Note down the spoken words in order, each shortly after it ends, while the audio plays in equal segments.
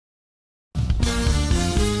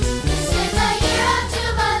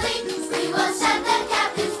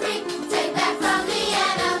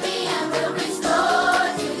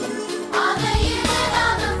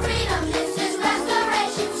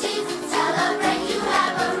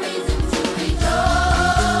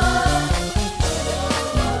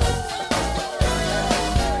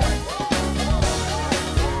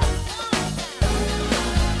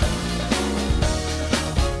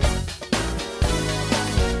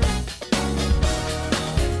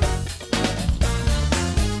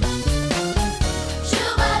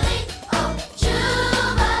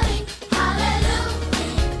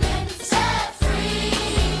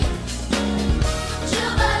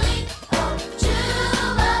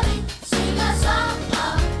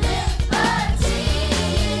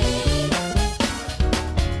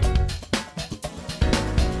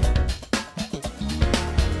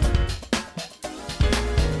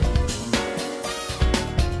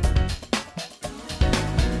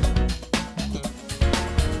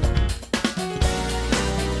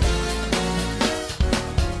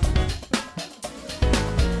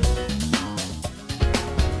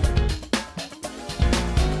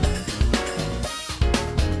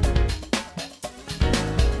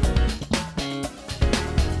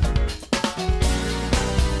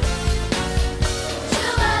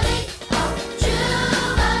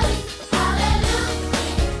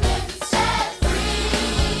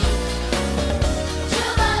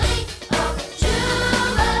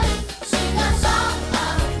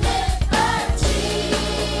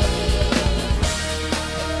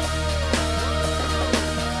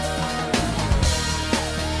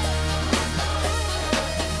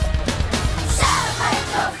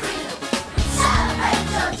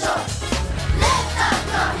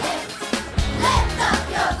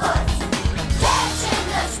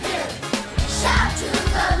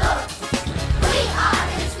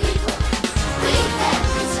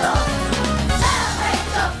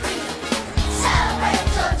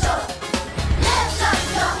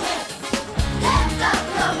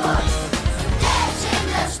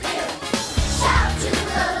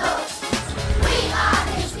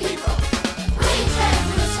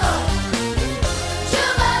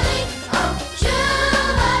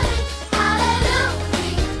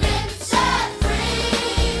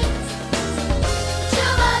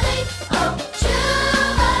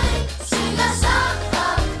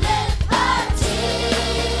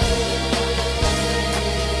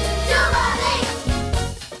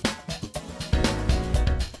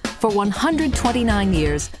For 129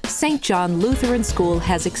 years, St. John Lutheran School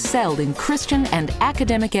has excelled in Christian and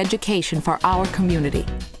academic education for our community.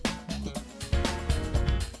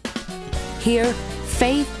 Here,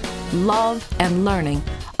 faith, love, and learning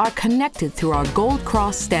are connected through our Gold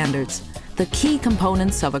Cross standards, the key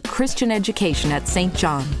components of a Christian education at St.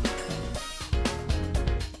 John.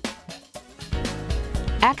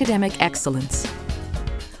 Academic excellence.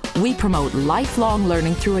 We promote lifelong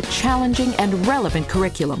learning through a challenging and relevant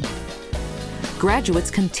curriculum. Graduates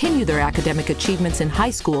continue their academic achievements in high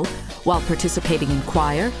school while participating in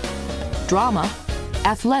choir, drama,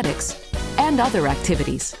 athletics, and other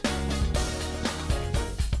activities.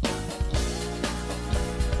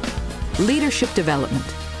 Leadership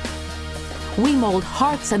development. We mold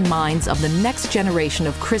hearts and minds of the next generation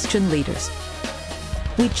of Christian leaders.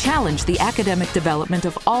 We challenge the academic development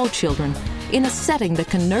of all children in a setting that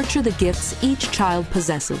can nurture the gifts each child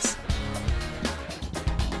possesses.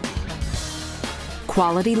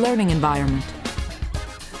 Quality learning environment.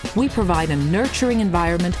 We provide a nurturing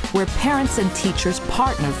environment where parents and teachers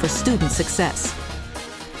partner for student success.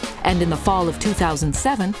 And in the fall of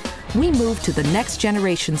 2007, we moved to the Next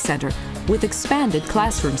Generation Center with expanded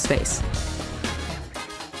classroom space.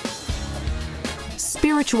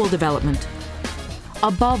 Spiritual development.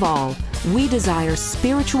 Above all, we desire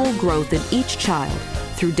spiritual growth in each child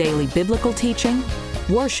through daily biblical teaching,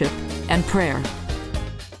 worship, and prayer.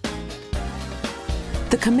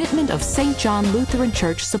 The commitment of St. John Lutheran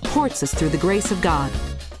Church supports us through the grace of God.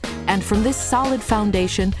 And from this solid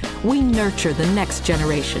foundation, we nurture the next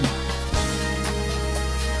generation.